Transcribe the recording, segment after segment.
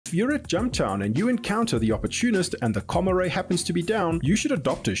If you're at Jumptown and you encounter the opportunist and the comm array happens to be down, you should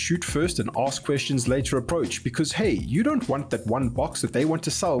adopt a shoot first and ask questions later approach, because hey, you don't want that one box that they want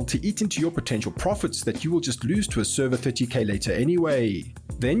to sell to eat into your potential profits that you will just lose to a server 30k later anyway.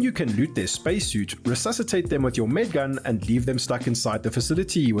 Then you can loot their spacesuit, resuscitate them with your medgun, and leave them stuck inside the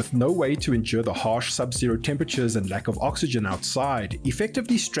facility with no way to endure the harsh sub-zero temperatures and lack of oxygen outside,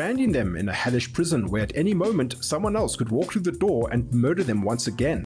 effectively stranding them in a hellish prison where at any moment someone else could walk through the door and murder them once again